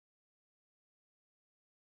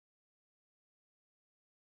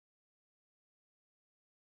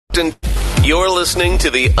You're listening to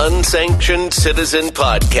the Unsanctioned Citizen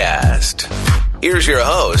Podcast. Here's your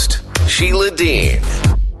host, Sheila Dean.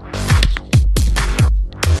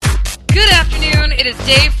 Good afternoon. It is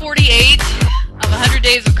day 48 of 100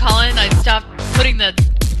 Days of Colin. I stopped putting the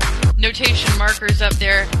notation markers up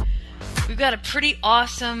there. We've got a pretty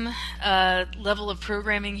awesome level of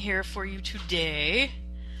programming here for you today.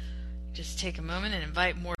 Just take a moment and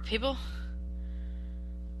invite more people.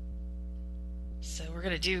 So we're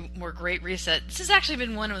going to do more Great Reset. This has actually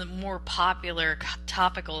been one of the more popular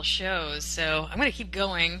topical shows, so I'm going to keep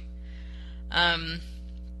going. So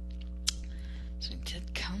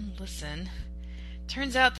come listen.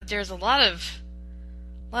 Turns out that there's a lot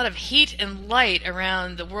of heat and light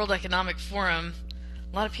around the World Economic Forum.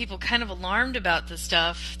 A lot of people kind of alarmed about the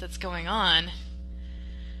stuff that's going on.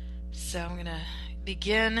 So I'm going to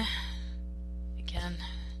begin. Again,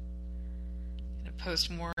 I'm going to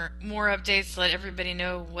post more updates to let everybody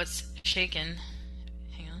know what's shaking.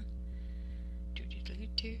 Hang on.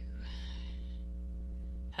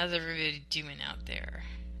 How's everybody doing out there?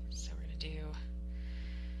 So we're going to do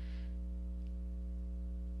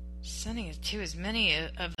sending it to as many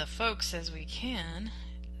of the folks as we can.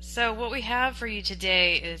 So what we have for you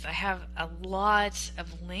today is I have a lot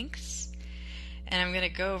of links, and I'm going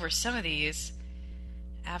to go over some of these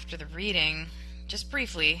after the reading, just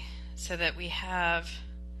briefly, so that we have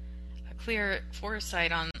a clear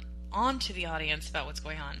foresight onto the audience about what's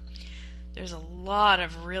going on. There's a lot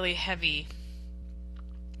of really heavy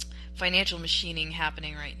financial machining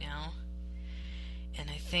happening right now, and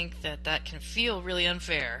I think that can feel really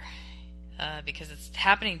unfair because it's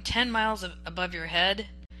happening 10 miles above your head.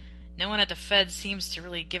 No one at the Fed seems to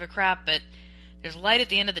really give a crap, but there's light at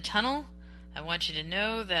the end of the tunnel. I want you to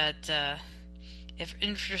know that if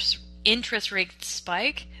interest rates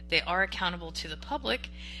spike, they are accountable to the public,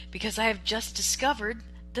 because I have just discovered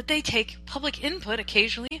that they take public input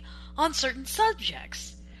occasionally on certain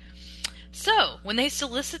subjects. So, when they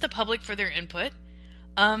solicit the public for their input,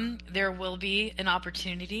 there will be an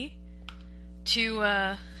opportunity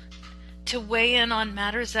to weigh in on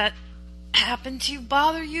matters that happen to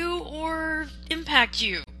bother you or impact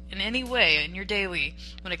you in any way in your daily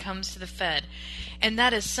when it comes to the Fed. And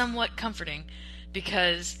that is somewhat comforting,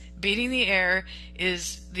 because beating the air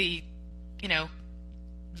is the,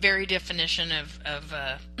 very definition of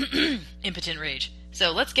impotent rage.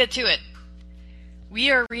 So let's get to it. We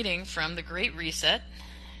are reading from The Great Reset,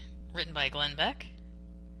 written by Glenn Beck.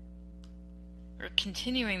 We're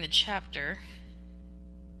continuing the chapter.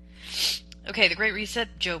 Okay, The Great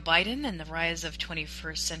Reset, Joe Biden and the Rise of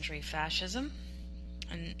 21st Century Fascism.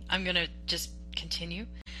 And I'm going to just continue.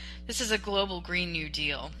 This is a global Green New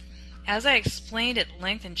Deal. As I explained at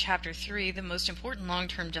length in Chapter 3, the most important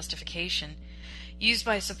long-term justification used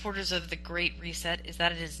by supporters of the Great Reset is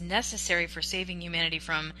that it is necessary for saving humanity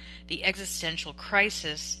from the existential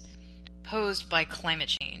crisis posed by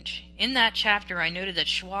climate change. In that chapter, I noted that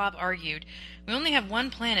Schwab argued, we only have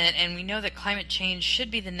one planet, and we know that climate change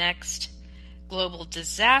should be the next global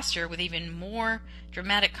disaster with even more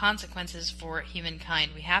dramatic consequences for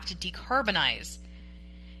humankind. We have to decarbonize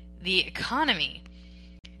the economy.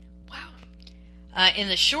 In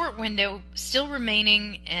the short window still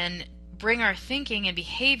remaining, and bring our thinking and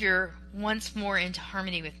behavior once more into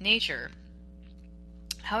harmony with nature.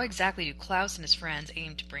 How exactly do Klaus and his friends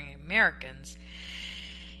aim to bring Americans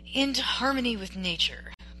into harmony with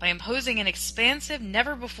nature? By imposing an expansive,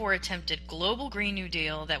 never-before-attempted global Green New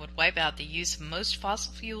Deal that would wipe out the use of most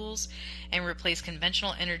fossil fuels and replace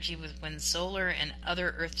conventional energy with wind, solar, and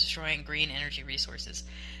other earth-destroying green energy resources.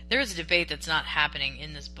 There is a debate that's not happening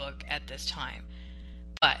in this book at this time.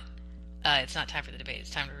 But it's not time for the debate,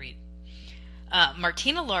 it's time to read.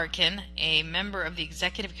 Martina Larkin, a member of the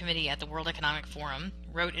executive committee at the World Economic Forum,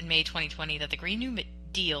 wrote in May 2020 that the Green New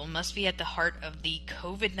Deal must be at the heart of the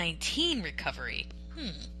COVID-19 recovery.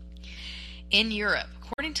 In Europe,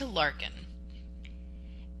 according to Larkin,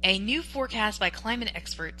 a new forecast by climate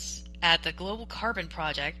experts at the Global Carbon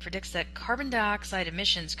Project predicts that carbon dioxide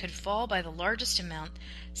emissions could fall by the largest amount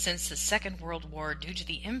since the Second World War due to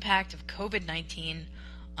the impact of COVID-19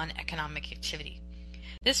 on economic activity.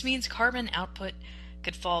 This means carbon output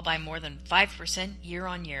could fall by more than 5% year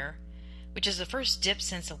on year, which is the first dip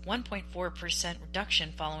since a 1.4%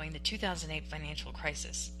 reduction following the 2008 financial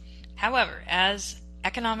crisis. However, as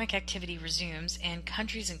economic activity resumes and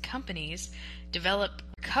countries and companies develop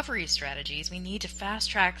recovery strategies, we need to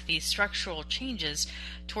fast-track these structural changes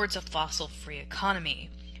towards a fossil-free economy.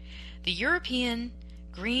 The European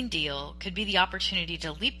Green Deal could be the opportunity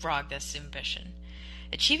to leapfrog this ambition.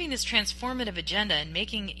 Achieving this transformative agenda and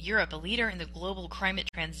making Europe a leader in the global climate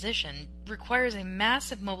transition requires a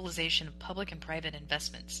massive mobilization of public and private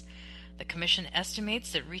investments. The Commission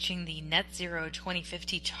estimates that reaching the net zero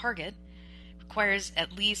 2050 target requires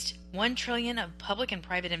at least $1 trillion of public and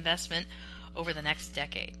private investment over the next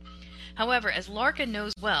decade. However, as Larkin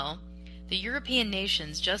knows well, the European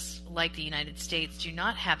nations, just like the United States, do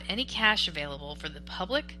not have any cash available for the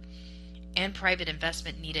public and private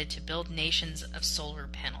investment needed to build nations of solar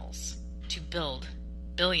panels, to build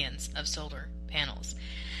billions of solar panels.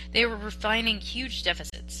 They were refining huge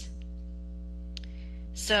deficits.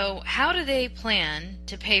 So how do they plan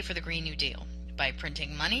to pay for the Green New Deal? By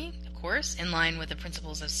printing money, of course, in line with the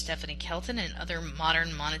principles of Stephanie Kelton and other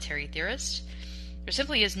modern monetary theorists. There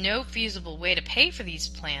simply is no feasible way to pay for these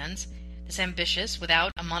plans, this ambitious,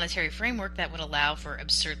 without a monetary framework that would allow for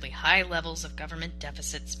absurdly high levels of government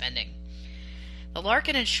deficit spending. The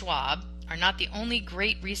Larkin and Schwab are not the only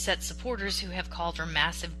Great Reset supporters who have called for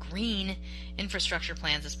massive green infrastructure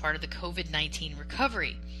plans as part of the COVID-19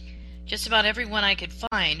 recovery. Just about everyone I could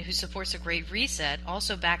find who supports a Great Reset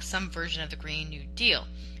also backs some version of the Green New Deal,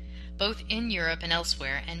 both in Europe and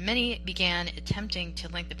elsewhere, and many began attempting to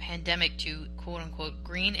link the pandemic to quote-unquote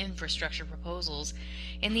green infrastructure proposals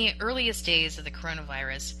in the earliest days of the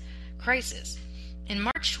coronavirus crisis. In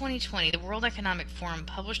March 2020, the World Economic Forum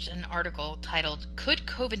published an article titled, "Could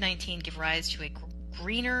COVID-19 Give Rise to a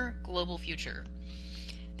Greener Global Future?"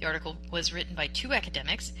 The article was written by two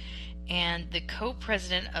academics and the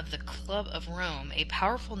co-president of the Club of Rome, a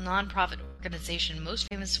powerful nonprofit organization most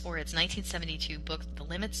famous for its 1972 book, The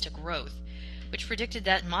Limits to Growth, which predicted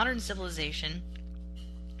that modern civilization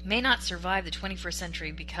may not survive the 21st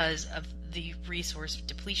century because of the resource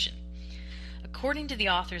depletion. According to the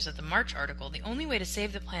authors of the March article, the only way to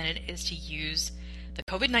save the planet is to use the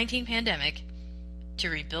COVID-19 pandemic to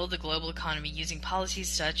rebuild the global economy using policies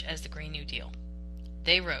such as the Green New Deal.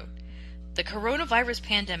 They wrote, "The coronavirus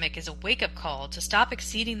pandemic is a wake-up call to stop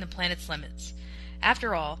exceeding the planet's limits.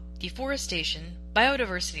 After all, deforestation,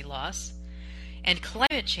 biodiversity loss, and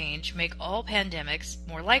climate change make all pandemics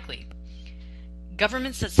more likely.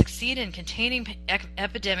 Governments that succeed in containing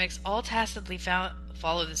epidemics all tacitly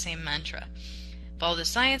follow the same mantra. Follow the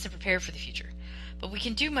science and prepare for the future. But we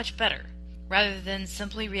can do much better. Rather than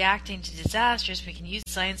simply reacting to disasters, we can use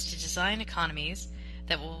science to design economies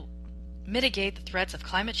that will mitigate the threats of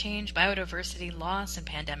climate change, biodiversity loss, and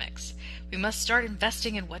pandemics. We must start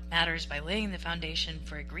investing in what matters by laying the foundation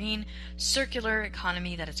for a green, circular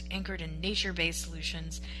economy that is anchored in nature-based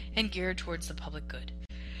solutions and geared towards the public good."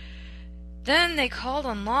 Then they called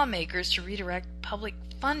on lawmakers to redirect public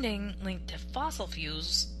funding linked to fossil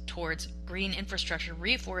fuels towards green infrastructure,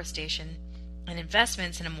 reforestation, and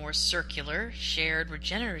investments in a more circular, shared,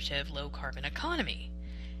 regenerative, low-carbon economy.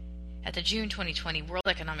 At the June 2020 World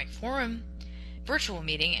Economic Forum virtual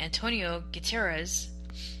meeting, Antonio Guterres,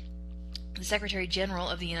 the Secretary General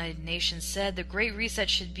of the United Nations, said the Great Reset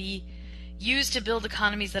should be used to build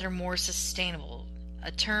economies that are more sustainable,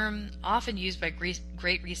 a term often used by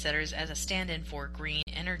Great Resetters as a stand-in for green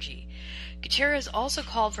energy. Guterres also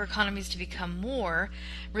called for economies to become more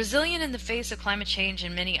resilient in the face of climate change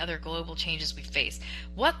and many other global changes we face.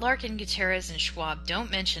 What Larkin, Guterres, and Schwab don't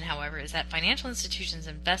mention, however, is that financial institutions,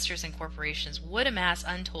 investors, and corporations would amass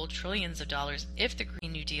untold trillions of dollars if the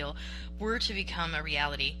Green New Deal were to become a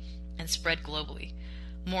reality and spread globally.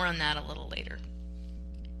 More on that a little later.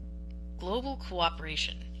 Global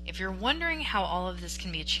cooperation. If you're wondering how all of this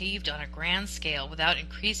can be achieved on a grand scale without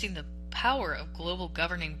increasing the power of global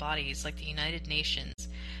governing bodies like the United Nations,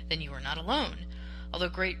 then you are not alone. Although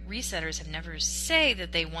Great Resetters have never said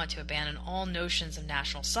that they want to abandon all notions of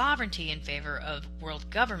national sovereignty in favor of world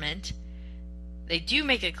government, they do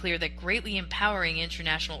make it clear that greatly empowering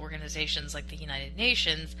international organizations like the United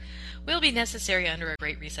Nations will be necessary under a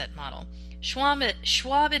Great Reset model.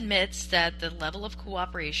 Schwab admits that the level of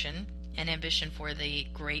cooperation and ambition for the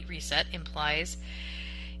Great Reset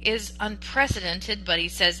is unprecedented, but he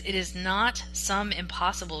says it is not some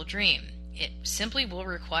impossible dream. It simply will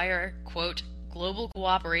require, quote, global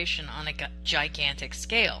cooperation on a gigantic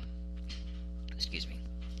scale. Excuse me.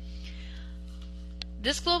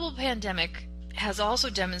 This global pandemic has also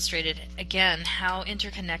demonstrated again how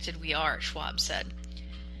interconnected we are, Schwab said.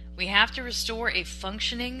 We have to restore a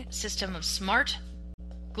functioning system of smart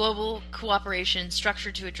global cooperation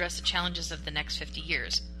structured to address the challenges of the next 50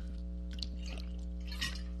 years.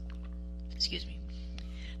 Excuse me.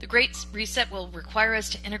 The Great Reset will require us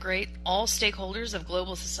to integrate all stakeholders of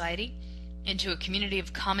global society into a community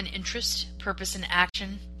of common interest, purpose, and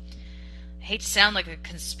action. I hate to sound like a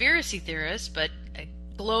conspiracy theorist, but a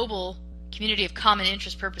global Community of common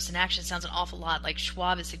interest, purpose, and action sounds an awful lot like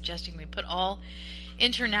Schwab is suggesting we put all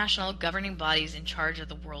international governing bodies in charge of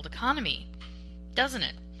the world economy, doesn't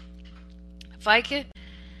it? Vike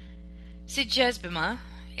Sigesbema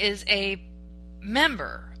is a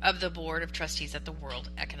member of the Board of Trustees at the World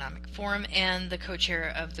Economic Forum and the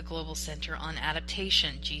co-chair of the Global Center on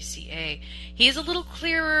Adaptation, GCA. He is a little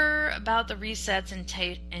clearer about the reset's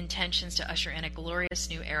intentions to usher in a glorious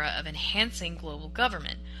new era of enhancing global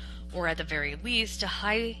government, or at the very least, a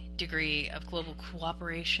high degree of global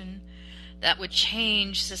cooperation that would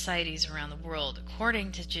change societies around the world.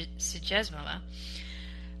 According to Sigesbema,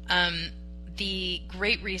 the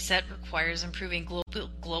Great Reset requires improving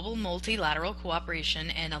global multilateral cooperation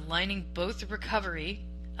and aligning both the recovery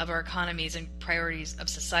of our economies and priorities of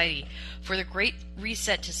society. For the Great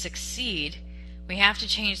Reset to succeed, we have to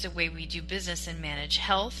change the way we do business and manage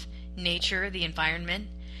health, nature, the environment,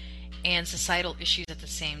 and societal issues at the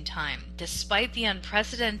same time. Despite the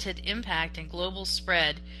unprecedented impact and global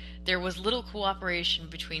spread, there was little cooperation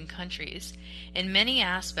between countries. In many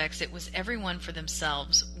aspects, it was everyone for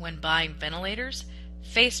themselves when buying ventilators,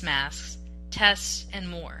 face masks, tests, and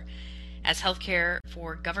more. As healthcare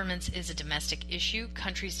for governments is a domestic issue,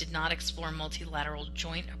 countries did not explore multilateral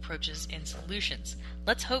joint approaches and solutions.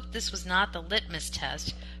 Let's hope this was not the litmus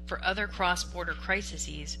test for other cross-border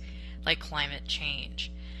crises like climate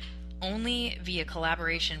change. Only via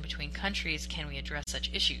collaboration between countries can we address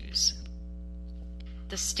such issues.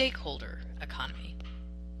 The stakeholder economy.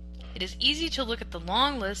 It is easy to look at the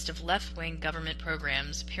long list of left-wing government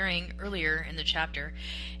programs appearing earlier in the chapter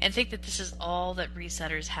and think that this is all that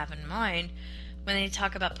resetters have in mind when they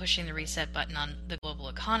talk about pushing the reset button on the global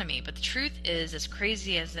economy. But the truth is, as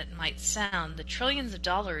crazy as it might sound, the trillions of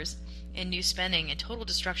dollars in new spending and total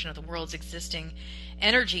destruction of the world's existing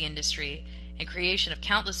energy industry and creation of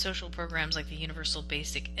countless social programs like the Universal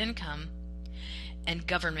Basic Income and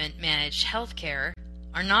government-managed health care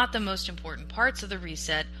are not the most important parts of the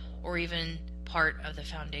reset or even part of the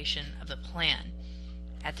foundation of the plan.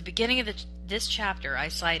 At the beginning of this chapter, I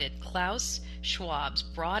cited Klaus Schwab's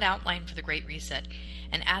broad outline for the Great Reset,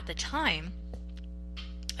 and at the time,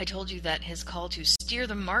 I told you that his call to steer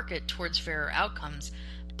the market towards fairer outcomes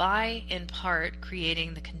by, in part,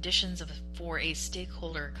 creating the conditions for a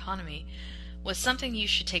stakeholder economy was something you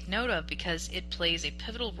should take note of because it plays a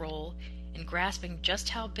pivotal role in grasping just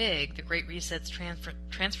how big the Great Reset's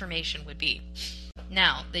transformation would be.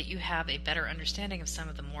 Now that you have a better understanding of some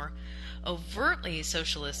of the more overtly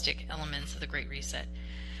socialistic elements of the Great Reset,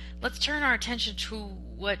 let's turn our attention to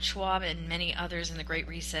what Schwab and many others in the Great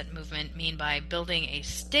Reset movement mean by building a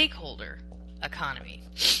stakeholder economy.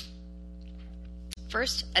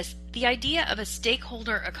 First, the idea of a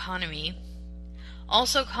stakeholder economy,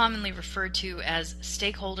 also commonly referred to as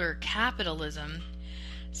stakeholder capitalism,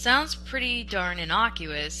 sounds pretty darn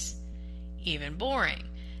innocuous, even boring.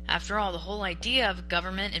 After all, the whole idea of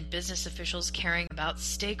government and business officials caring about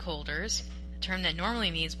stakeholders, a term that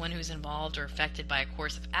normally means one who's involved or affected by a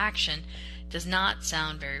course of action, does not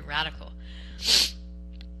sound very radical.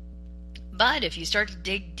 But if you start to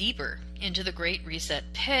dig deeper into the Great Reset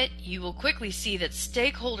pit, you will quickly see that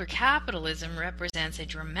stakeholder capitalism represents a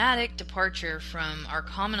dramatic departure from our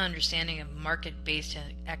common understanding of market-based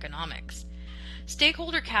economics.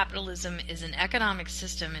 Stakeholder capitalism is an economic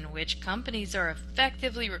system in which companies are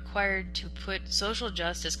effectively required to put social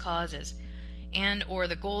justice causes and or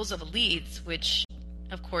the goals of elites, which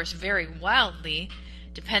of course vary wildly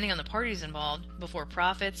depending on the parties involved, before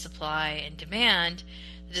profit, supply, and demand,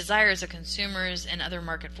 the desires of consumers and other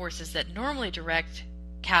market forces that normally direct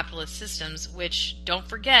capitalist systems, which, don't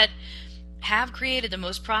forget, have created the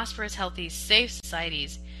most prosperous, healthy, safe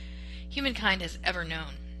societies humankind has ever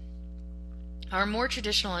known. Our more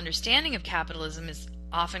traditional understanding of capitalism is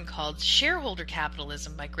often called shareholder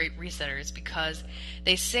capitalism by Great Resetters because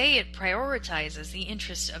they say it prioritizes the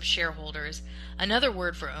interests of shareholders, another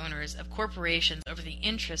word for owners of corporations, over the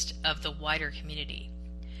interest of the wider community.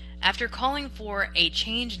 After calling for a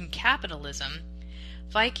change in capitalism,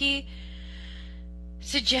 Vike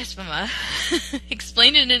Sigesbema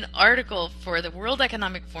explained in an article for the World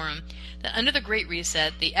Economic Forum that under the Great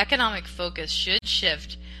Reset, the economic focus should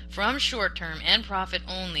shift from short-term and profit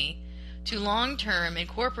only to long-term,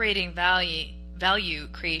 incorporating value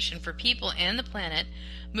creation for people and the planet,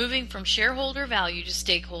 moving from shareholder value to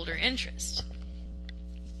stakeholder interest.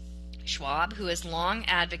 Schwab, who has long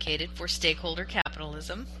advocated for stakeholder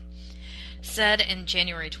capitalism, said in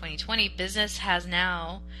January 2020, business has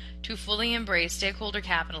now to fully embrace stakeholder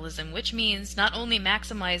capitalism, which means not only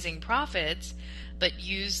maximizing profits, but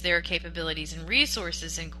use their capabilities and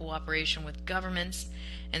resources in cooperation with governments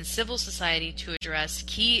and civil society to address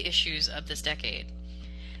key issues of this decade.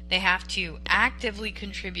 They have to actively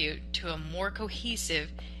contribute to a more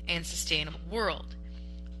cohesive and sustainable world.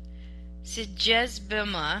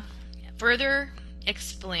 Sigesbema further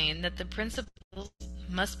explained that the principles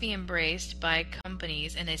must be embraced by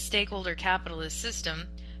companies in a stakeholder capitalist system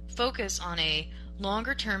focus on a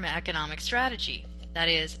longer-term economic strategy that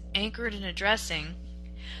is anchored in addressing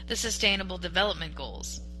the Sustainable Development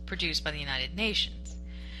Goals produced by the United Nations.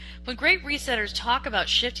 When Great Resetters talk about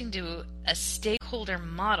shifting to a stakeholder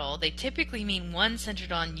model, they typically mean one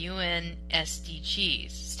centered on UN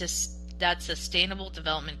SDGs, that's Sustainable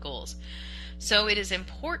Development Goals. So it is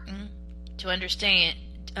important to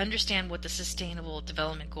understand what the Sustainable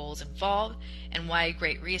Development Goals involve and why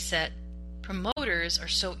Great Reset promoters are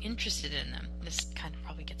so interested in them. This kind of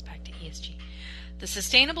probably gets back to ESG. The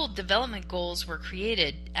Sustainable Development Goals were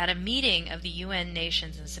created at a meeting of the UN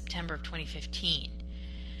nations in September of 2015.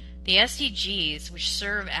 The SDGs, which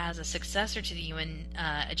serve as a successor to the UN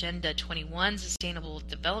Agenda 21 Sustainable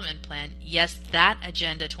Development Plan, yes, that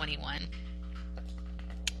Agenda 21,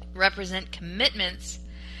 represent commitments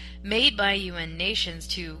made by UN nations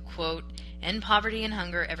to, quote, end poverty and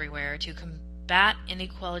hunger everywhere, to combat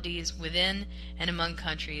inequalities within and among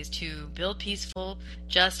countries, to build peaceful,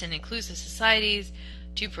 just, and inclusive societies,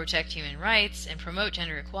 to protect human rights and promote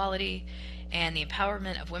gender equality and the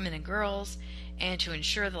empowerment of women and girls, and to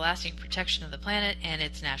ensure the lasting protection of the planet and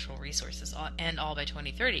its natural resources, and all by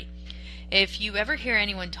 2030. If you ever hear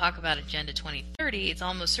anyone talk about Agenda 2030, it's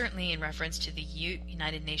almost certainly in reference to the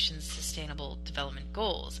United Nations Sustainable Development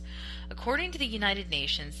Goals. According to the United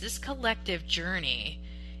Nations, this collective journey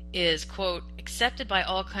is, quote, accepted by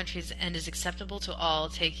all countries and is acceptable to all,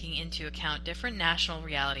 taking into account different national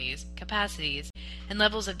realities, capacities, and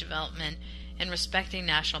levels of development, and respecting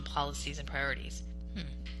national policies and priorities.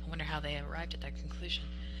 I wonder how they arrived at that conclusion.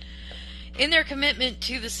 In their commitment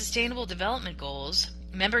to the Sustainable Development Goals,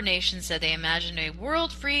 member nations said they imagined a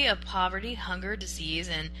world free of poverty, hunger, disease,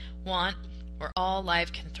 and want, where all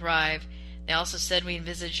life can thrive. They also said we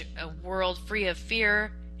envisage a world free of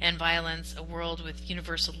fear and violence, a world with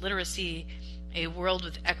universal literacy, a world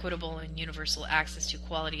with equitable and universal access to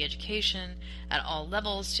quality education at all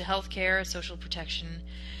levels, to health care, social protection,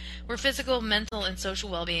 where physical, mental, and social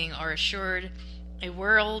well-being are assured, a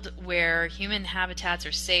world where human habitats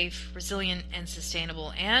are safe, resilient, and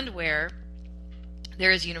sustainable, and where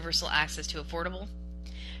there is universal access to affordable,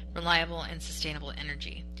 reliable, and sustainable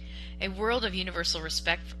energy. A world of universal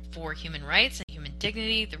respect for human rights and human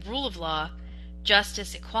dignity, the rule of law,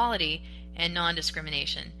 justice, equality, and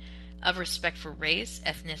non-discrimination, of respect for race,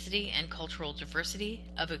 ethnicity, and cultural diversity,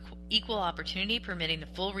 of equal opportunity permitting the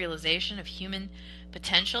full realization of human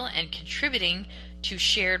potential and contributing to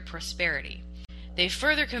shared prosperity. They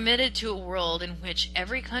further committed to a world in which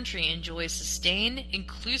every country enjoys sustained,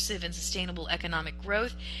 inclusive, and sustainable economic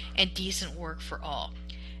growth and decent work for all.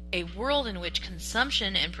 A world in which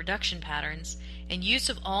consumption and production patterns and use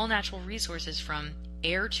of all natural resources from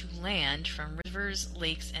air to land, from rivers,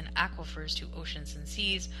 lakes, and aquifers to oceans and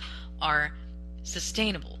seas, are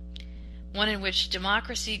sustainable. One in which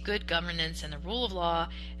democracy, good governance, and the rule of law,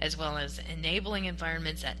 as well as enabling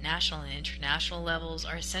environments at national and international levels,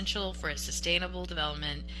 are essential for a sustainable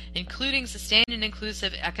development, including sustained and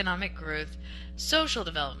inclusive economic growth, social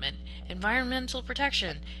development, environmental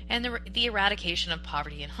protection, and the eradication of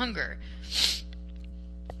poverty and hunger.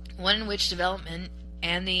 One in which development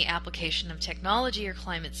and the application of technology are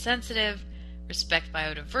climate sensitive, respect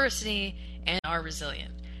biodiversity, and are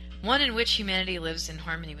resilient. One in which humanity lives in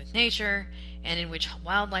harmony with nature, and in which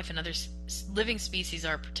wildlife and other living species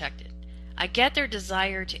are protected. I get their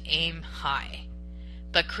desire to aim high,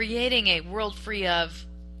 but creating a world free of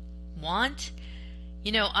want?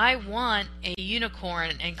 I want a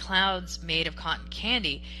unicorn and clouds made of cotton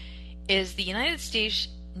candy. Is the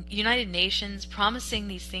United Nations promising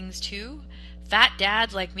these things too? Fat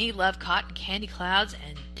dads like me love cotton candy clouds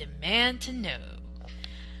and demand to know.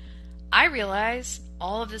 I realize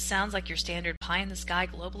all of this sounds like your standard pie-in-the-sky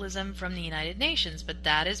globalism from the United Nations, but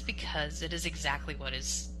that is because it is exactly what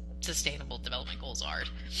Sustainable Development Goals are.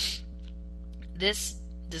 This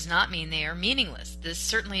does not mean they are meaningless. This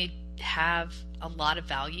certainly have a lot of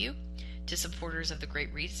value to supporters of the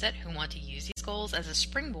Great Reset who want to use these goals as a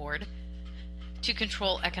springboard to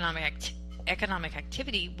control economic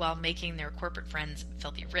activity while making their corporate friends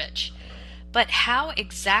filthy rich. But how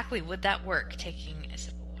exactly would that work? Taking a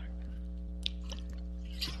sip of water.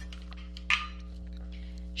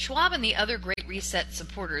 Schwab and the other Great Reset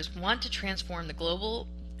supporters want to transform the global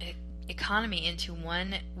economy into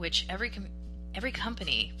one which every every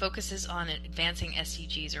company focuses on advancing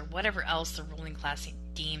SDGs or whatever else the ruling class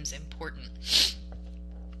deems important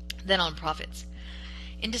than on profits.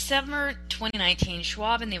 In December 2019,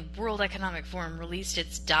 Schwab and the World Economic Forum released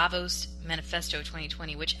its Davos Manifesto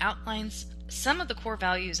 2020, which outlines some of the core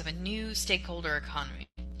values of a new stakeholder economy.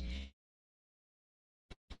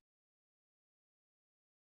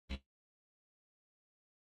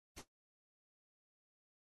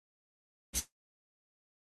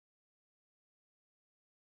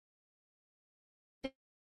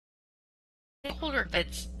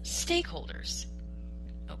 It's stakeholders.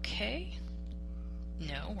 Okay.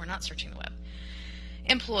 No, we're not searching the web.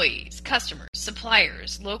 Employees, customers,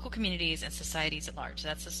 suppliers, local communities, and societies at large.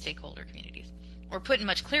 That's the stakeholder communities. Or put in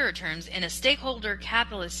much clearer terms, in a stakeholder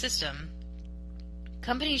capitalist system,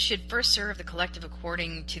 companies should first serve the collective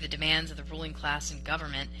according to the demands of the ruling class and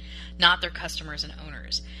government, not their customers and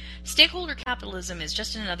owners. Stakeholder capitalism is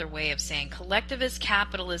just another way of saying collectivist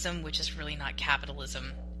capitalism, which is really not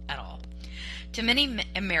capitalism at all. To many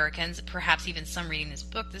Americans, perhaps even some reading this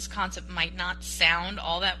book, this concept might not sound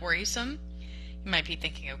all that worrisome. You might be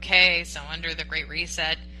thinking, okay, so under the Great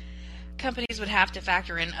Reset, companies would have to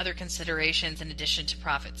factor in other considerations in addition to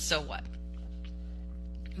profits. So what?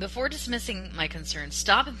 Before dismissing my concerns,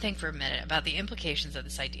 stop and think for a minute about the implications of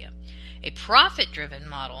this idea. A profit-driven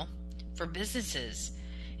model for businesses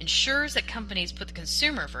ensures that companies put the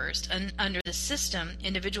consumer first, and under the system,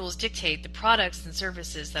 individuals dictate the products and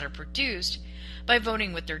services that are produced by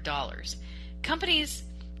voting with their dollars. Companies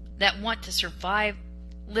that want to survive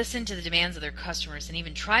listen to the demands of their customers and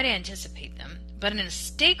even try to anticipate them. But in a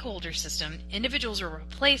stakeholder system, individuals are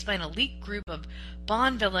replaced by an elite group of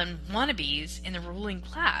Bond villain wannabes in the ruling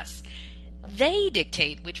class. They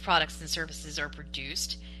dictate which products and services are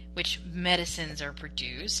produced, which medicines are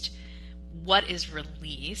produced, what is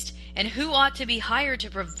released, and who ought to be hired to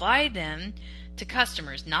provide them to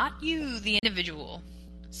customers, not you, the individual.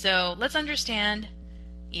 So let's understand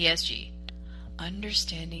ESG.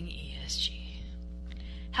 Understanding ESG.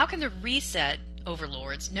 How can the reset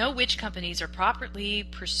overlords know which companies are properly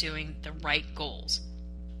pursuing the right goals,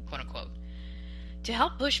 quote unquote? To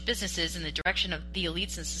help push businesses in the direction of the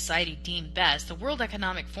elites in society deem best, the World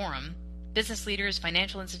Economic Forum, business leaders,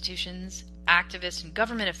 financial institutions, activists, and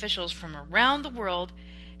government officials from around the world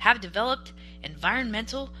have developed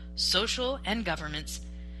environmental, social, and governance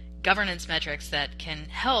metrics that can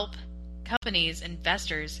help companies,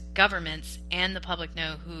 investors, governments, and the public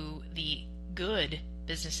know who the good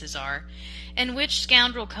businesses are and which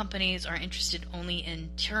scoundrel companies are interested only in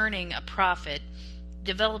turning a profit,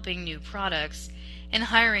 developing new products, and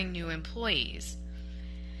hiring new employees.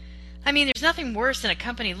 I mean, there's nothing worse than a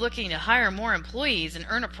company looking to hire more employees and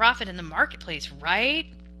earn a profit in the marketplace, right?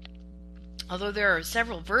 Although there are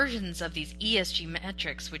several versions of these ESG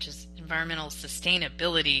metrics, which is environmental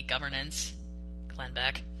sustainability governance, Glenn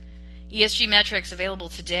Beck. ESG metrics available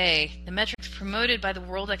today, the metrics promoted by the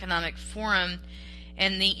World Economic Forum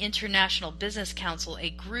and the International Business Council, a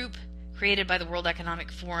group created by the World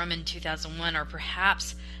Economic Forum in 2001, are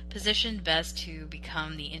perhaps positioned best to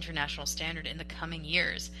become the international standard in the coming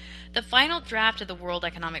years. The final draft of the World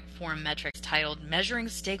Economic Forum metrics, titled Measuring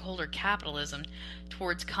Stakeholder Capitalism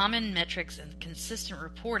Towards Common Metrics and Consistent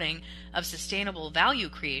Reporting of Sustainable Value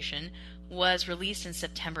Creation, was released in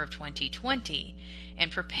September of 2020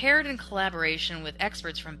 and prepared in collaboration with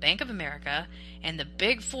experts from Bank of America and the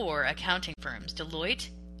Big Four accounting firms, Deloitte,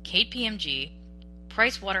 KPMG,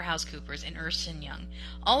 PricewaterhouseCoopers, and Ernst & Young,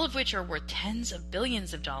 all of which are worth tens of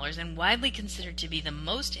billions of dollars and widely considered to be the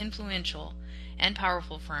most influential and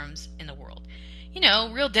powerful firms in the world. You know,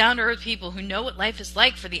 real down-to-earth people who know what life is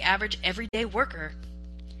like for the average everyday worker.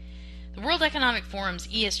 The World Economic Forum's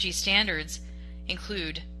ESG standards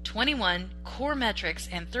include 21 core metrics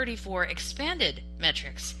and 34 expanded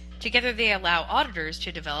metrics. Together they allow auditors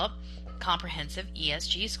to develop comprehensive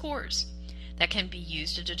ESG scores that can be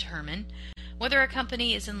used to determine whether a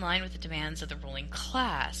company is in line with the demands of the ruling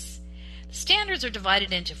class. The standards are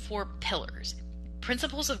divided into 4 pillars: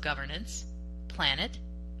 principles of governance, planet,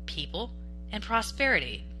 people, and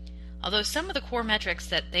prosperity. Although some of the core metrics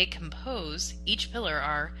that they compose each pillar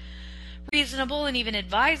are reasonable and even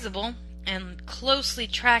advisable, and closely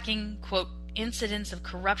tracking, quote, incidents of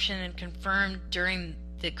corruption and confirmed during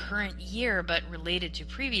the current year but related to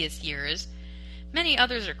previous years, many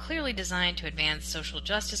others are clearly designed to advance social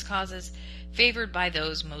justice causes favored by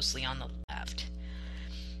those mostly on the left.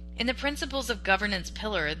 In the Principles of Governance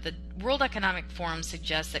pillar, the World Economic Forum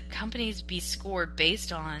suggests that companies be scored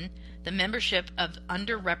based on the membership of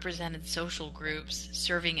underrepresented social groups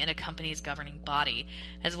serving in a company's governing body,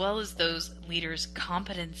 as well as those leaders'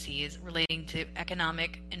 competencies relating to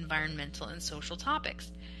economic, environmental, and social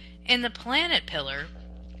topics. In the planet pillar,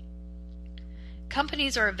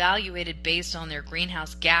 companies are evaluated based on their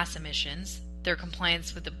greenhouse gas emissions, their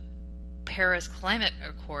compliance with the Paris Climate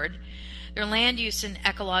Accord, their land use and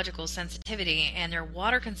ecological sensitivity, and their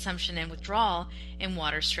water consumption and withdrawal in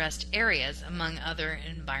water-stressed areas, among other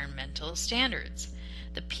environmental standards.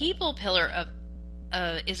 The people pillar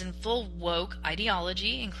is in full woke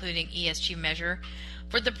ideology, including ESG measure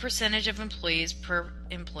for the percentage of employees per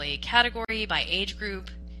employee category by age group,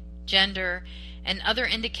 gender, and other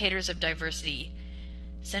indicators of diversity,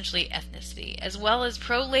 essentially ethnicity, as well as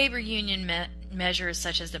pro-labor union measures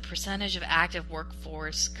such as the percentage of active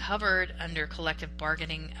workforce covered under collective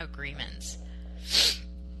bargaining agreements.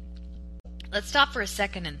 Let's stop for a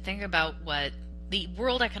second and think about what the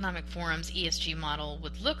World Economic Forum's ESG model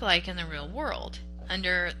would look like in the real world.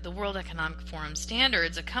 Under the World Economic Forum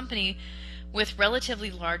standards, a company with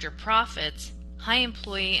relatively larger profits, high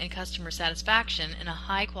employee and customer satisfaction, and a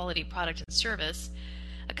high-quality product and service,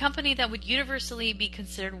 a company that would universally be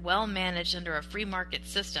considered well-managed under a free market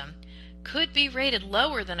system, could be rated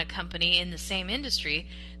lower than a company in the same industry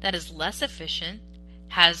that is less efficient,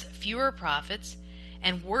 has fewer profits,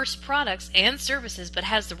 and worse products and services, but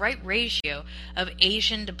has the right ratio of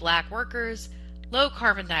Asian to Black workers, low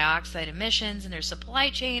carbon dioxide emissions in their supply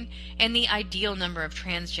chain, and the ideal number of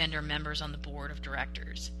transgender members on the board of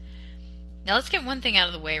directors. Now let's get one thing out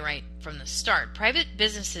of the way right from the start. Private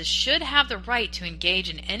businesses should have the right to engage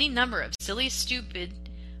in any number of silly, stupid,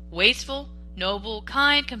 wasteful, noble,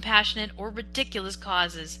 kind, compassionate, or ridiculous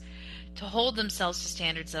causes to hold themselves to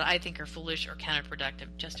standards that I think are foolish or counterproductive.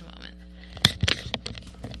 Just a moment.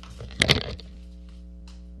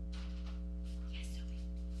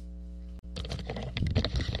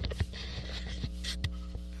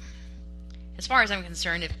 As far as I'm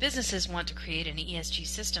concerned, if businesses want to create an ESG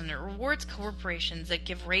system that rewards corporations that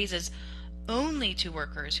give raises only to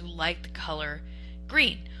workers who like the color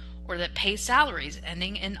green, or that pay salaries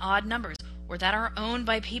ending in odd numbers, or that are owned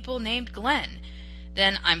by people named Glenn,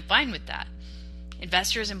 then I'm fine with that.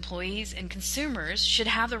 Investors, employees, and consumers should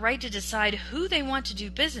have the right to decide who they want to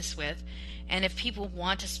do business with, and if people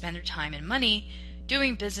want to spend their time and money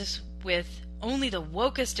doing business with only the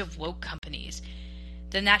wokest of woke companies,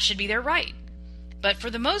 then that should be their right. But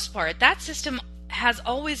for the most part, that system has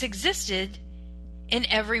always existed in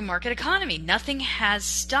every market economy. Nothing has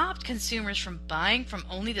stopped consumers from buying from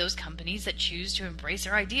only those companies that choose to embrace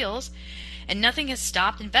their ideals, and nothing has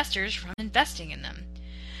stopped investors from investing in them.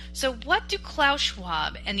 So what do Klaus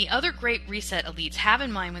Schwab and the other great reset elites have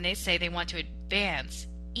in mind when they say they want to advance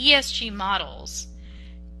ESG models,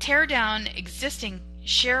 tear down existing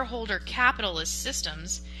shareholder capitalist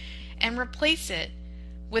systems, and replace it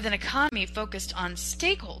with an economy focused on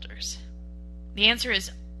stakeholders? The answer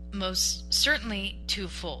is most certainly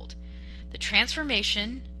twofold. The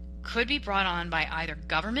transformation could be brought on by either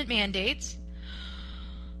government mandates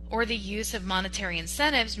or the use of monetary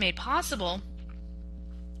incentives made possible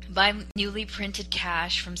by newly printed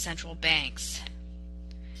cash from central banks.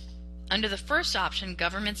 Under the first option,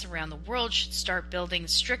 governments around the world should start building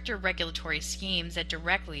stricter regulatory schemes that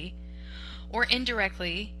directly or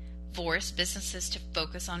indirectly force businesses to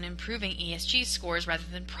focus on improving ESG scores rather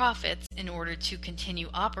than profits in order to continue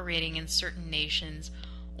operating in certain nations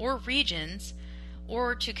or regions,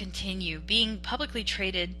 or to continue being publicly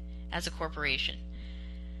traded as a corporation.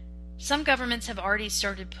 Some governments have already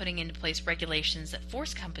started putting into place regulations that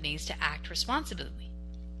force companies to act responsibly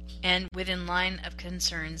and within line of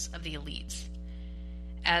concerns of the elites.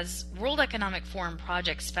 As World Economic Forum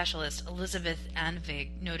project specialist Elizabeth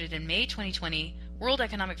Anvig noted in May 2020 World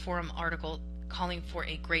Economic Forum article calling for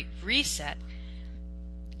a great reset,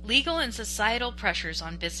 legal and societal pressures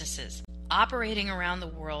on businesses operating around the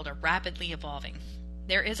world are rapidly evolving.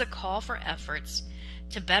 There is a call for efforts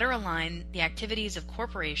to better align the activities of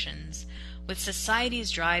corporations with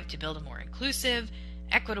society's drive to build a more inclusive,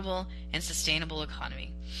 equitable, and sustainable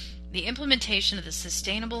economy. The implementation of the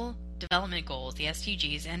Sustainable Development Goals, the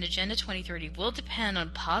SDGs, and Agenda 2030 will depend on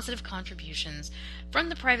positive contributions from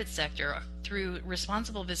the private sector through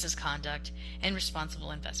responsible business conduct and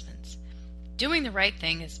responsible investments. Doing the right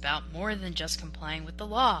thing is about more than just complying with the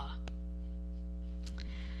law.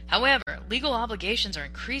 However, legal obligations are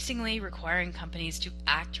increasingly requiring companies to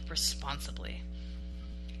act responsibly.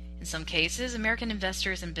 In some cases, American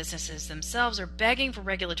investors and businesses themselves are begging for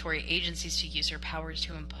regulatory agencies to use their powers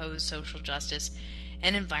to impose social justice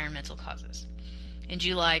and environmental causes. In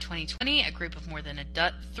July 2020, a group of more than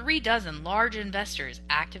 3 dozen large investors,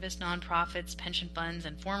 activists, nonprofits, pension funds,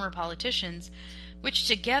 and former politicians, which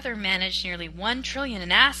together managed nearly $1 trillion in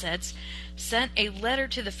assets, sent a letter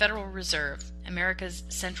to the Federal Reserve, America's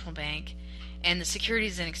central bank, and the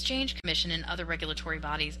Securities and Exchange Commission and other regulatory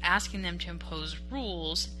bodies, asking them to impose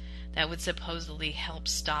rules that would supposedly help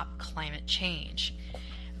stop climate change.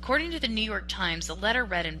 According to the New York Times, the letter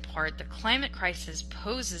read in part, "The climate crisis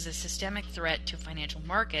poses a systemic threat to financial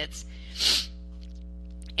markets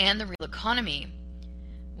and the real economy,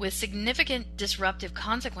 with significant disruptive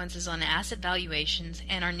consequences on asset valuations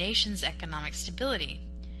and our nation's economic stability."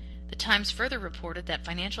 The Times further reported that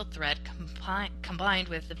financial threat combined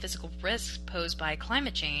with the physical risks posed by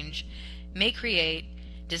climate change may create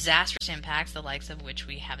disastrous impacts, the likes of which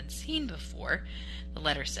we haven't seen before, the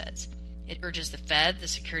letter says. It urges the Fed, the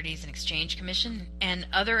Securities and Exchange Commission, and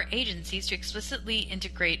other agencies to explicitly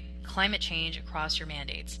integrate climate change across your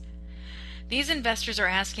mandates. These investors are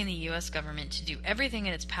asking the U.S. government to do everything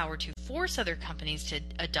in its power to force other companies to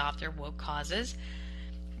adopt their woke causes,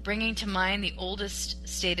 bringing to mind the oldest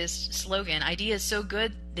statist slogan, "Ideas so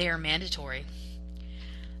good, they are mandatory."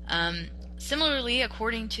 Similarly,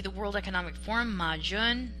 according to the World Economic Forum, Ma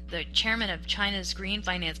Jun, the chairman of China's Green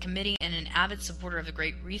Finance Committee and an avid supporter of the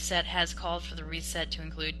Great Reset, has called for the reset to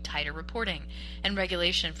include tighter reporting and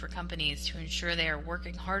regulation for companies to ensure they are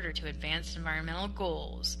working harder to advance environmental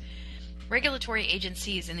goals. Regulatory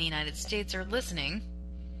agencies in the United States are listening.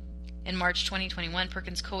 In March 2021,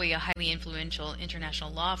 Perkins Coie, a highly influential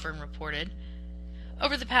international law firm, reported,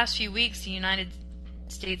 "Over the past few weeks, the United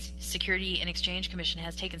States Securities and Exchange Commission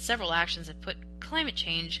has taken several actions that put climate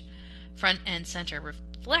change front and center,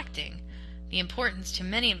 reflecting the importance to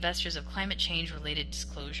many investors of climate change-related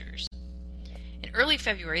disclosures." In early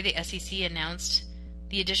February, the SEC announced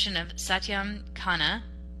the addition of Satyam Khanna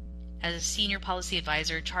as a senior policy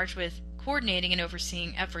advisor charged with coordinating and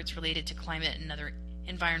overseeing efforts related to climate and other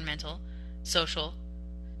environmental, social,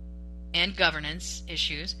 and governance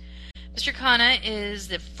issues. Mr. Khanna is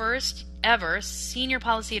the first ever senior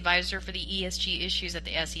policy advisor for the ESG issues at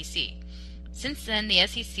the SEC. Since then, the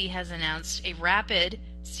SEC has announced a rapid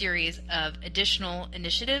series of additional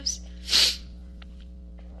initiatives.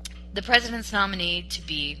 The president's nominee to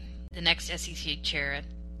be the next SEC chair,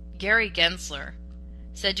 Gary Gensler,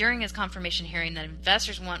 said during his confirmation hearing that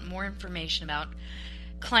investors want more information about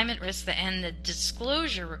climate risks and the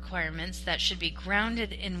disclosure requirements that should be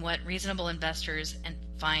grounded in what reasonable investors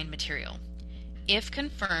find material. If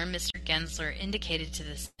confirmed, Mr. Gensler indicated to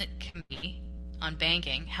the Senate Committee on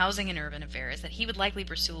Banking, Housing and Urban Affairs that he would likely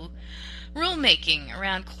pursue rulemaking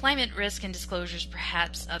around climate risk and disclosures,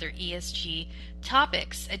 perhaps other ESG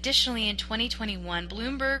topics. Additionally, in 2021,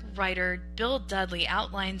 Bloomberg writer Bill Dudley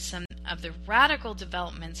outlined some of the radical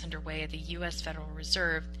developments underway at the U.S. Federal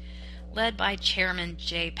Reserve, led by Chairman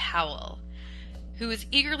Jay Powell, who is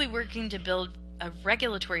eagerly working to build a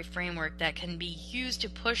regulatory framework that can be used to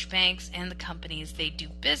push banks and the companies they do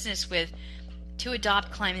business with to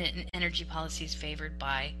adopt climate and energy policies favored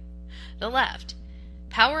by the left.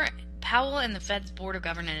 Powell and the Fed's Board of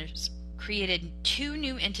Governors created 2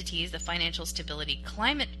 new entities, the Financial Stability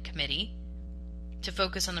Climate Committee, to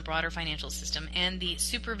focus on the broader financial system, and the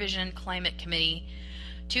Supervision Climate Committee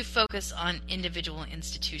to focus on individual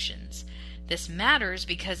institutions. This matters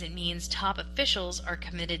because it means top officials are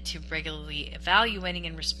committed to regularly evaluating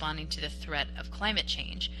and responding to the threat of climate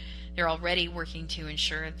change. They're already working to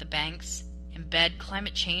ensure the banks embed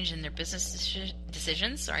climate change in their business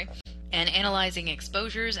decisions, and analyzing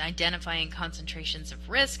exposures, identifying concentrations of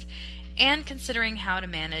risk, and considering how to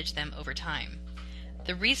manage them over time.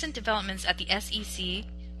 The recent developments at the SEC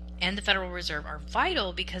and the Federal Reserve are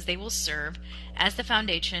vital because they will serve as the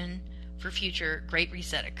foundation for future Great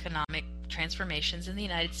Reset economic transformations in the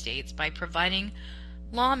United States by providing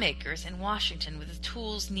lawmakers in Washington with the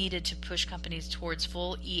tools needed to push companies towards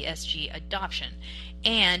full ESG adoption.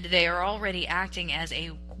 And they are already acting as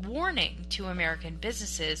a warning to American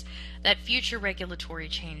businesses that future regulatory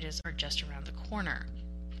changes are just around the corner.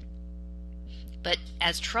 But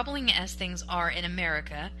as troubling as things are in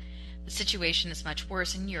America, the situation is much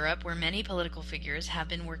worse in Europe, where many political figures have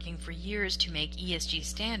been working for years to make ESG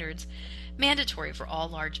standards mandatory for all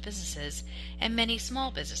large businesses and many small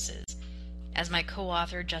businesses. As my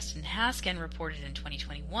co-author Justin Haskin reported in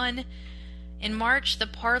 2021, in March, the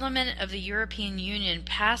Parliament of the European Union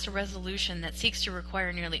passed a resolution that seeks to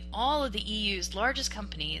require nearly all of the EU's largest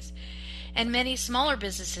companies and many smaller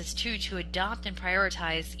businesses too to adopt and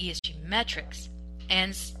prioritize ESG metrics.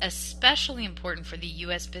 and especially important for the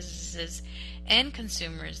U.S. businesses and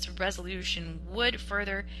consumers, the resolution would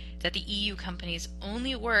further that the EU companies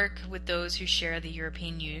only work with those who share the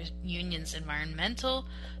European Union's environmental,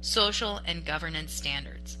 social, and governance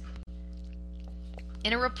standards.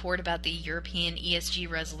 In a report about the European ESG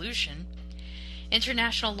resolution,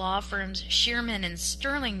 international law firms Shearman and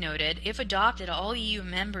Sterling noted, if adopted, all EU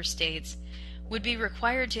member states would be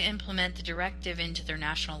required to implement the directive into their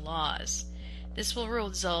national laws. This will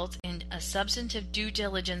result in a substantive due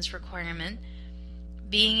diligence requirement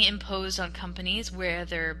being imposed on companies where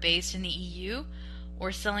they're based in the EU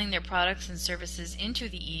or selling their products and services into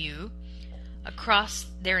the EU across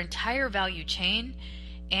their entire value chain,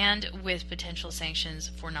 and with potential sanctions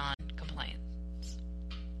for non-compliance.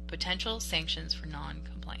 Potential sanctions for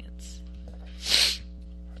non-compliance.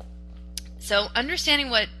 So understanding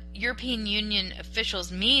what European Union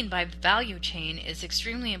officials mean by value chain is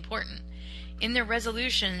extremely important. In their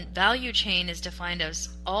resolution, value chain is defined as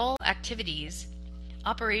all activities,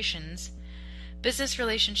 operations, business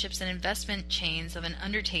relationships, and investment chains of an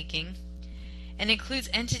undertaking, and includes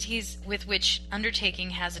entities with which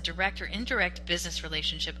undertaking has a direct or indirect business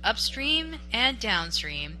relationship upstream and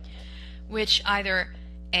downstream, which either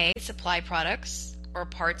A, supply products or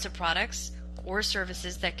parts of products or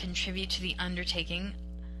services that contribute to the undertaking's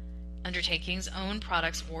own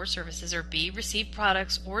products or services, or B, receive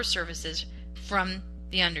products or services from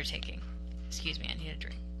the undertaking. Excuse me, I need a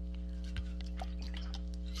drink.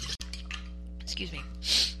 Excuse me.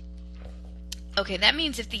 Okay, that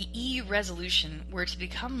means if the EU resolution were to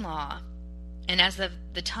become law, and as of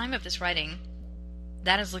the time of this writing,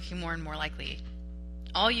 that is looking more and more likely,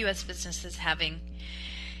 all U.S. businesses having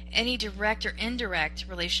any direct or indirect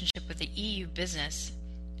relationship with the EU business,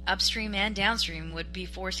 upstream and downstream, would be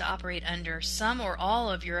forced to operate under some or all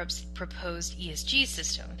of Europe's proposed ESG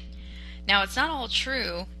system. Now, it's not all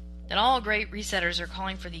true that all great resetters are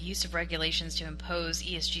calling for the use of regulations to impose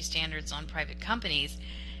ESG standards on private companies,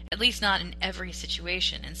 at least not in every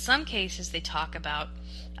situation. In some cases, they talk about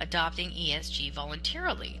adopting ESG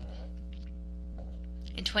voluntarily.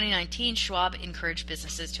 In 2019, Schwab encouraged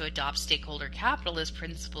businesses to adopt stakeholder capitalist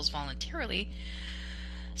principles voluntarily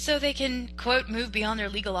so they can, quote, move beyond their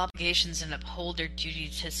legal obligations and uphold their duty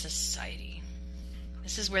to society.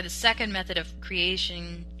 This is where the second method of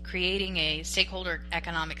creating a stakeholder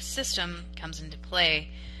economic system comes into play.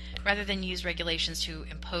 Rather than use regulations to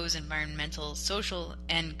impose environmental, social,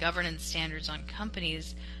 and governance standards on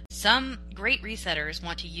companies, some great resetters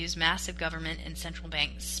want to use massive government and central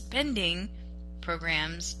bank spending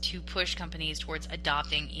programs to push companies towards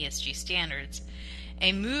adopting ESG standards,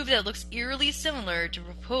 a move that looks eerily similar to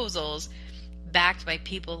proposals backed by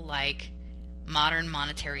people like modern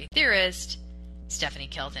monetary theorist Stephanie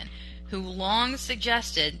Kelton, who long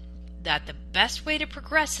suggested that the best way to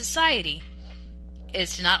progress society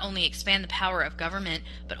is to not only expand the power of government,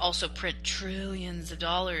 but also print trillions of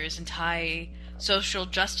dollars and tie social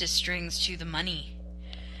justice strings to the money.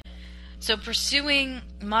 So pursuing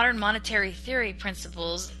modern monetary theory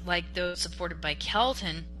principles like those supported by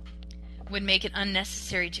Kelton would make it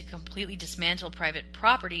unnecessary to completely dismantle private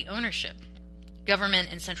property ownership. Government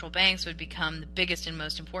and central banks would become the biggest and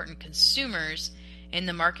most important consumers in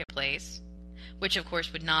the marketplace, which of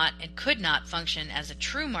course would not and could not function as a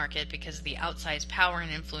true market because of the outsized power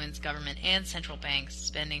and influence government and central banks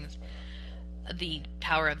spending, the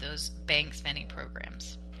power of those bank spending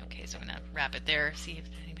programs. Okay, so I'm going to wrap it there, see if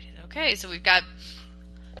anybody's okay. So we've got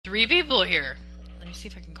 3 people here. Let me see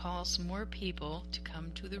if I can call some more people to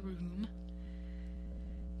come to the room.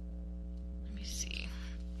 Let me see.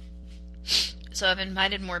 So I've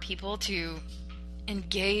invited more people to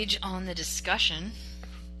engage on the discussion.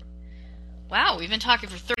 Wow, we've been talking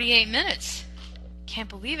for 38 minutes. Can't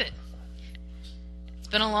believe it. It's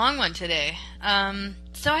been a long one today.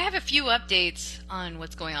 So I have a few updates on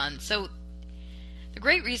what's going on. So the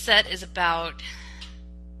Great Reset is about,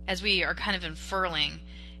 as we are kind of unfurling,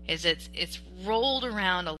 is it's rolled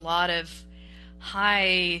around a lot of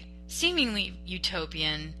high, seemingly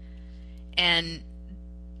utopian, and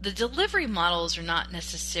the delivery models are not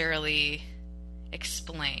necessarily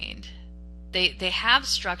explained. They have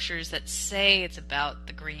structures that say it's about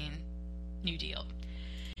the Green New Deal.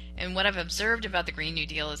 And what I've observed about the Green New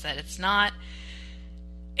Deal is that it's not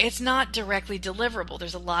directly deliverable.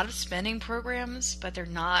 There's a lot of spending programs, but they're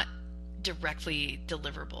not directly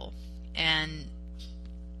deliverable. And,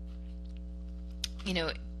 you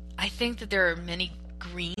know, I think that there are many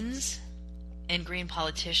Greens and Green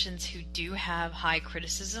politicians who do have high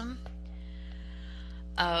criticism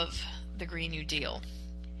of the Green New Deal.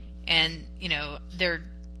 And, you know, their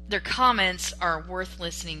comments are worth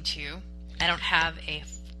listening to. I don't have a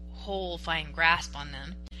whole fine grasp on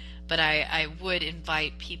them, but I would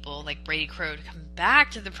invite people like Brady Crow to come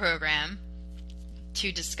back to the program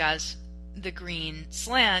to discuss the green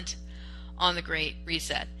slant on the Great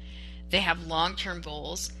Reset. They have long-term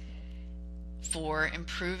goals for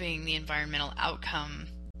improving the environmental outcome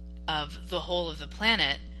of the whole of the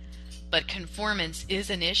planet, but conformance is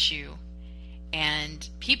an issue, and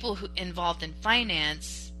people who involved in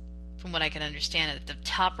finance, from what I can understand at the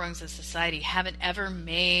top rungs of society, haven't ever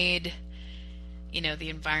made, the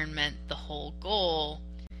environment the whole goal.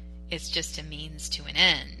 It's just a means to an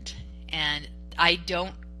end, and I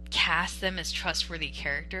don't cast them as trustworthy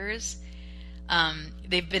characters.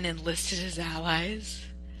 They've been enlisted as allies,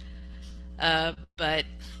 but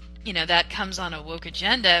that comes on a woke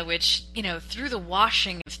agenda, which, through the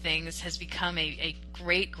washing of things has become a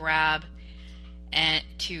great grab and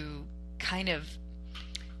to kind of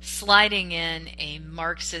sliding in a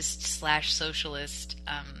Marxist/socialist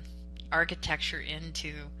architecture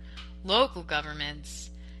into local governments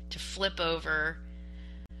to flip over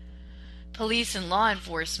police and law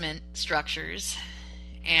enforcement structures.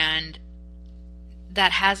 And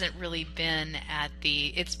that hasn't really been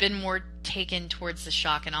it's been more taken towards the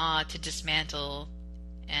shock and awe to dismantle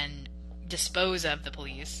and dispose of the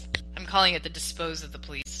police. I'm calling it the dispose of the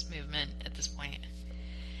police movement at this point.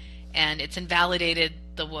 And it's invalidated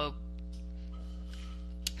the woke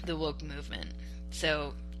movement.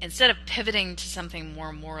 So instead of pivoting to something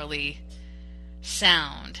more morally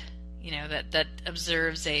sound, that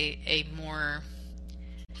observes a more,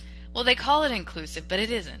 well, they call it inclusive, but it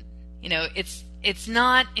isn't. It's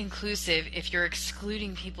not inclusive if you're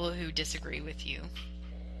excluding people who disagree with you,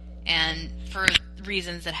 and for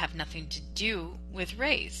reasons that have nothing to do with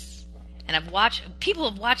race. And people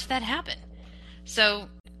have watched that happen. So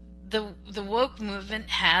the woke movement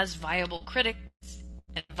has viable critics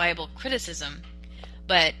and viable criticism,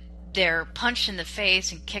 but they're punched in the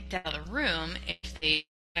face and kicked out of the room if they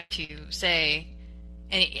try to say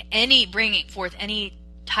bringing forth any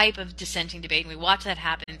type of dissenting debate. And we watched that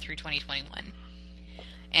happen through 2021.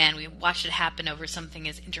 And we watched it happen over something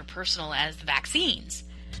as interpersonal as the vaccines,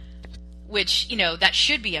 which, that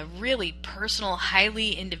should be a really personal,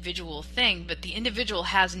 highly individual thing, but the individual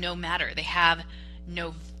has no matter. They have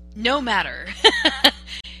no matter.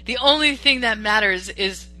 The only thing that matters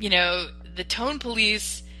is, the tone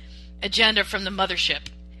police agenda from the mothership.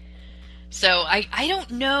 So I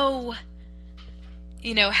don't know,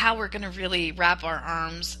 how we're going to really wrap our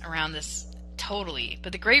arms around this totally.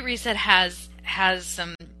 But the Great Reset has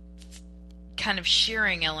some kind of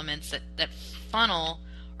shearing elements that funnel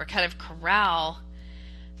or kind of corral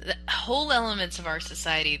the whole elements of our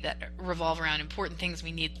society that revolve around important things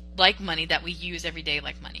we need, like money, that we use every day,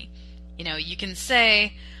 like money. You can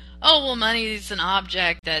say, oh, well, money is an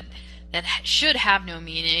object that should have no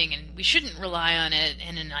meaning, and we shouldn't rely on it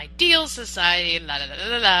in an ideal society, la la la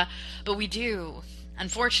la la. But we do.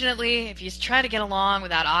 Unfortunately, if you try to get along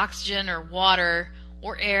without oxygen or water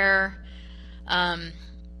or air,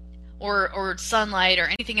 or sunlight or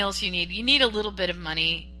anything else you need a little bit of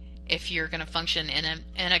money if you're going to function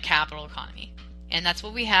in a capital economy. And that's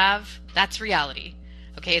what we have. That's reality.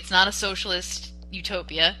 Okay, it's not a socialist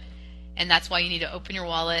utopia, and that's why you need to open your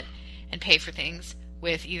wallet and pay for things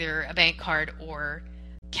with either a bank card or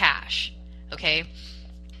cash. Okay?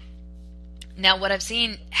 Now, what I've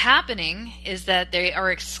seen happening is that they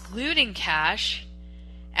are excluding cash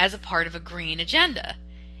as a part of a green agenda.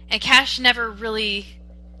 And cash never really,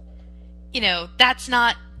 that's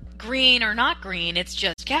not green or not green, it's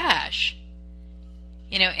just cash.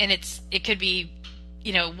 And it could be,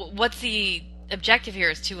 what's the objective here,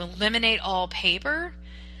 is to eliminate all paper?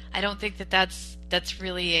 I don't think that's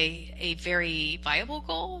really a very viable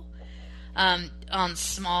goal on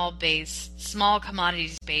small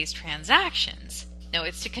commodities-based transactions. No,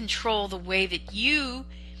 it's to control the way that you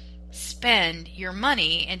spend your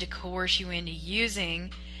money and to coerce you into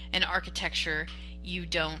using an architecture you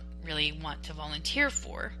don't really want to volunteer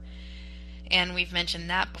for. And we've mentioned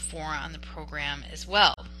that before on the program as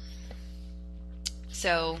well.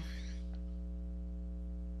 So,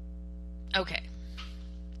 okay.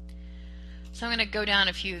 So I'm going to go down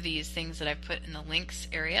a few of these things that I've put in the links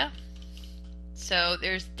area. So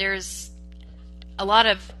there's a lot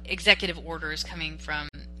of executive orders coming from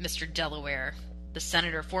Mr. Delaware,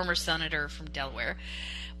 the former senator from Delaware,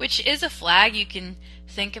 which is a flag. You can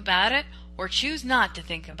think about it or choose not to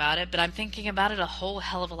think about it, but I'm thinking about it a whole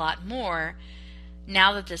hell of a lot more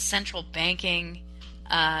now that the central banking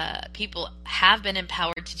people have been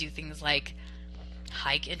empowered to do things like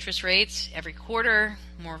hike interest rates every quarter,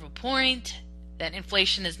 more of a point, that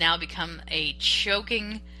inflation has now become a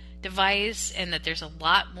choking device, and that there's a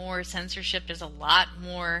lot more censorship, there's a lot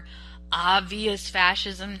more obvious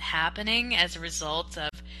fascism happening as a result of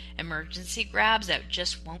emergency grabs that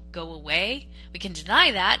just won't go away. We can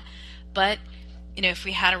deny that, but if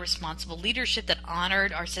we had a responsible leadership that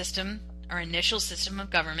honored our system, our initial system of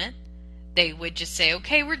government, they would just say,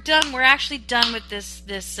 okay, we're done. We're actually done with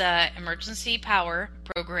this emergency power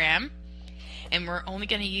program, and we're only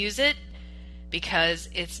going to use it because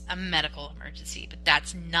it's a medical emergency. But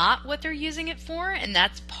that's not what they're using it for, and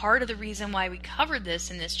that's part of the reason why we covered this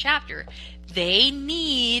in this chapter. They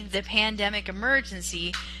need the pandemic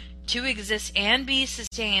emergency to exist and be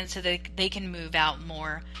sustained so that they can move out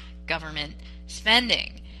more government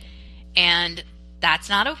spending. And that's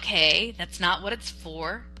not okay. That's not what it's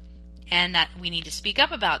for, and that we need to speak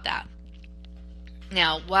up about that.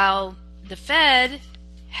 Now, while the Fed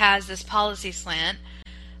has this policy slant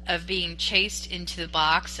of being chased into the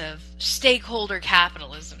box of stakeholder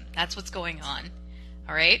capitalism, that's what's going on.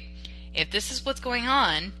 All right? If this is what's going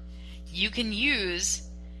on, you can use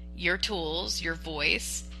your tools, your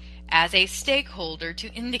voice, as a stakeholder to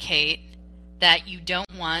indicate that you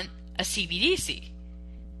don't want a CBDC.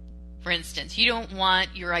 For instance, you don't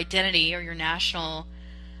want your identity or your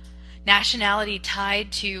nationality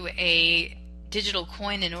tied to a digital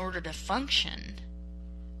coin in order to function.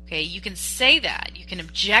 Okay, you can say that. You can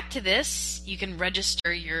object to this. You can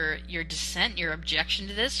register your dissent, your objection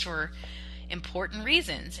to this for important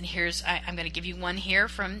reasons. And I'm going to give you one here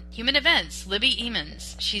from Human Events, Libby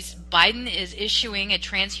Emmons. Biden is issuing a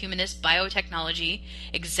transhumanist biotechnology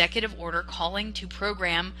executive order calling to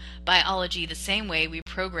program biology the same way we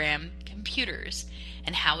program computers.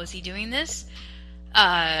 And how is he doing this?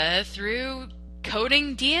 Through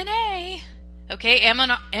coding DNA. Okay,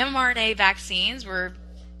 mRNA vaccines were,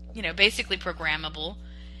 basically programmable,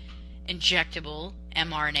 injectable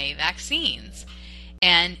mRNA vaccines.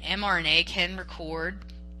 And mRNA can record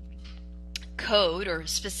code or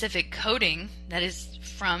specific coding that is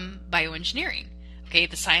from bioengineering. Okay,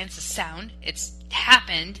 the science is sound. It's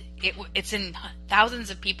happened. It's in thousands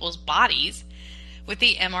of people's bodies with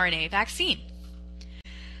the mRNA vaccine.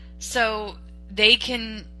 So they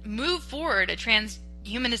can move forward a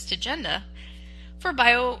transhumanist agenda for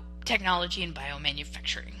biotechnology and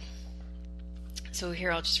biomanufacturing. So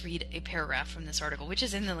here I'll just read a paragraph from this article, which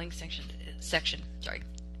is in the link section. For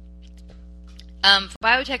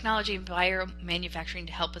biotechnology and biomanufacturing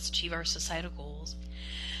to help us achieve our societal goals,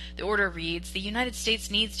 the order reads, the United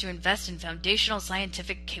States needs to invest in foundational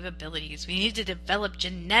scientific capabilities. We need to develop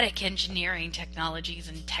genetic engineering technologies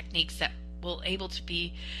and techniques that will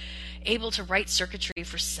be able to write circuitry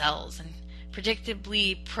for cells and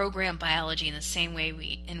predictably program biology in the same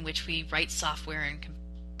way in which we write software and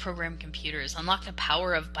program computers, unlock the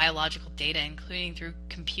power of biological data, including through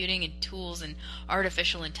computing and tools and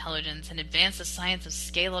artificial intelligence, and advance the science of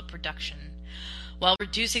scale-up production, while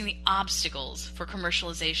reducing the obstacles for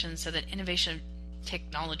commercialization so that innovation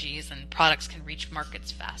technologies and products can reach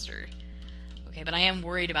markets faster. Okay, but I am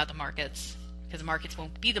worried about the markets, because the markets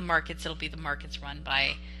won't be the markets, it'll be the markets run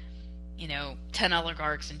by, 10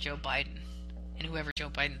 oligarchs and Joe Biden, and whoever Joe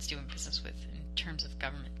Biden's doing business with in terms of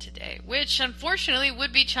government today, which unfortunately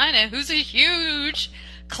would be China, who's a huge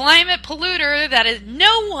climate polluter that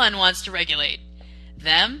no one wants to regulate.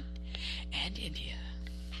 Them and India.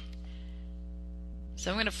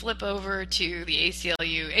 So I'm going to flip over to the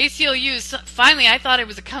ACLU. ACLU, finally, I thought it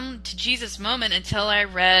was a come to Jesus moment until I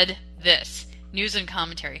read this. News and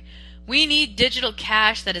commentary. We need digital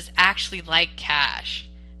cash that is actually like cash.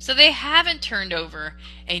 So they haven't turned over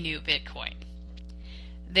a new Bitcoin.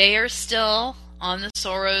 They are still on the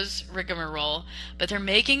Soros rigmarole, but they're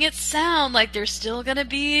making it sound like they're still going to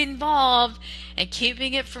be involved and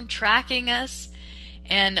keeping it from tracking us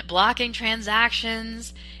and blocking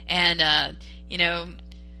transactions and,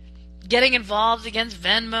 getting involved against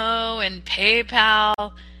Venmo and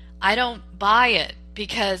PayPal. I don't buy it,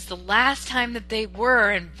 because the last time that they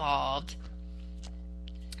were involved,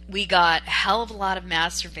 we got a hell of a lot of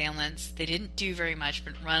mass surveillance. They didn't do very much,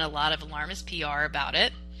 but run a lot of alarmist PR about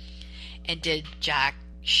it and did jack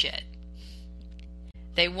shit.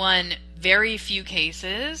 They won very few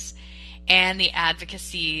cases, and the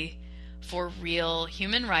advocacy for real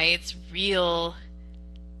human rights, real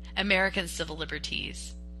American civil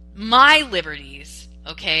liberties, my liberties,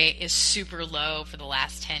 okay, is super low for the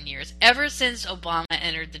last 10 years, ever since Obama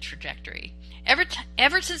entered the trajectory.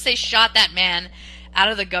 Ever since they shot that man out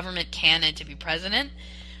of the government cannon to be president,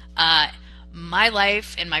 my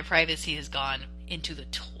life and my privacy has gone into the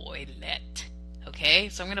toilet. Okay,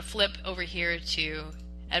 so I'm going to flip over here to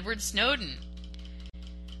Edward Snowden,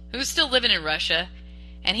 who's still living in Russia,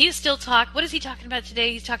 And he's still what is he talking about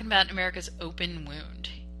today? He's talking about America's open wound.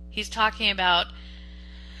 He's talking about,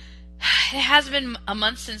 it has been a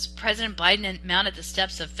month since President Biden mounted the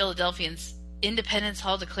steps of Philadelphia's Independence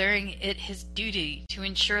Hall, declaring it his duty to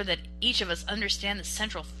ensure that each of us understand the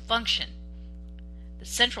central faction,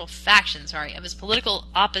 of his political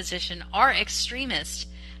opposition are extremists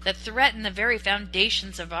that threaten the very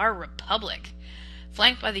foundations of our republic.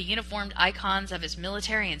 Flanked by the uniformed icons of his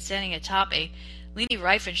military and standing atop a Leni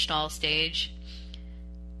Riefenstahl stage,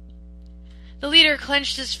 the leader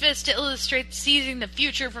clenched his fist to illustrate seizing the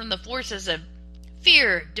future from the forces of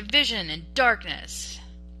fear, division, and darkness.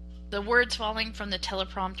 The words falling from the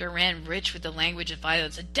teleprompter ran rich with the language of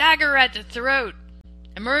violence, a dagger at the throat,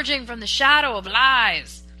 emerging from the shadow of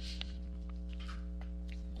lies.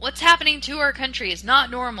 What's happening to our country is not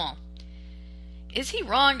normal. Is he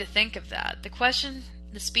wrong to think of that? The question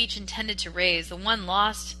the speech intended to raise, the one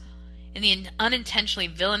lost in the unintentionally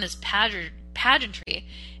villainous pageantry,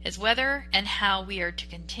 is whether and how we are to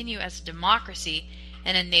continue as a democracy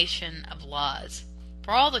and a nation of laws.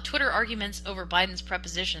 For all the Twitter arguments over Biden's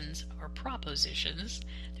propositions,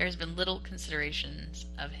 there has been little considerations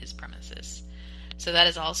of his premises. So that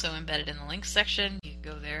is also embedded in the links section. You can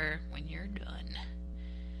go there when you're done.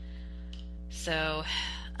 So,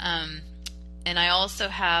 and I also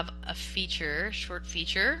have a short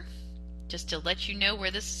feature, just to let you know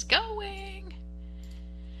where this is going.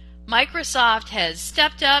 Microsoft has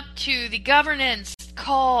stepped up to the governance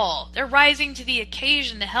call. They're rising to the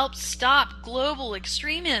occasion to help stop global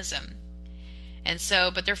extremism. And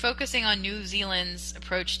so, but they're focusing on New Zealand's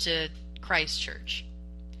approach to Christchurch.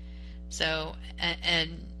 So,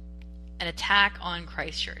 an attack on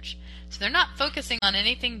Christchurch. So they're not focusing on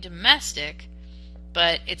anything domestic,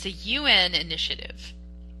 but it's a UN initiative.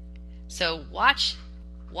 So watch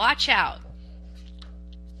out.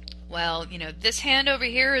 Well, this hand over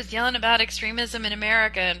here is yelling about extremism in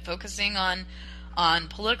America and focusing on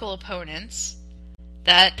political opponents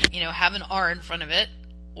that, have an R in front of it,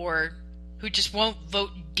 or who just won't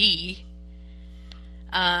vote D.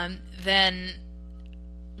 Then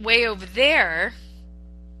way over there,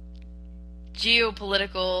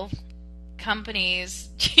 geopolitical companies,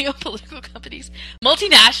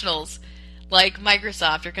 multinationals like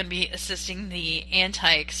Microsoft are going to be assisting the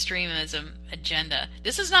anti-extremism agenda.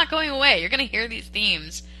 This is not going away. You're going to hear these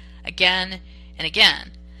themes again and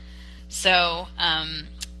again. So,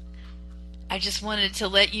 I just wanted to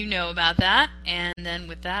let you know about that, and then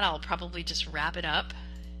with that, I'll probably just wrap it up.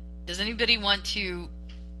 Does anybody want to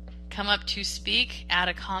come up to speak, add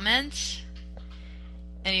a comment,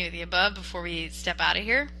 any of the above before we step out of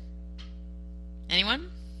here?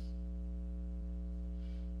 Anyone?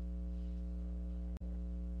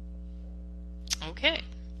 Okay.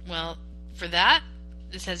 Well, for that,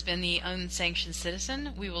 this has been the Unsanctioned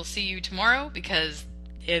Citizen. We will see you tomorrow because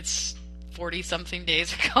it's 40-something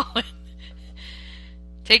days ago.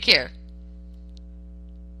 Take care.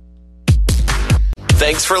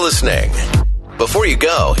 Thanks for listening. Before you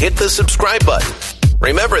go, hit the subscribe button.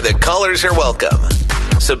 Remember that callers are welcome.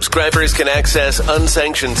 Subscribers can access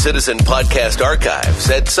Unsanctioned Citizen podcast archives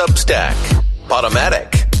at Substack,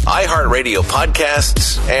 Podomatic, iHeartRadio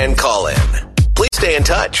podcasts, and Call-In. Please stay in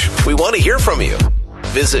touch. We want to hear from you.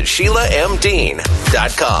 Visit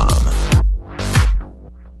SheilaMDean.com.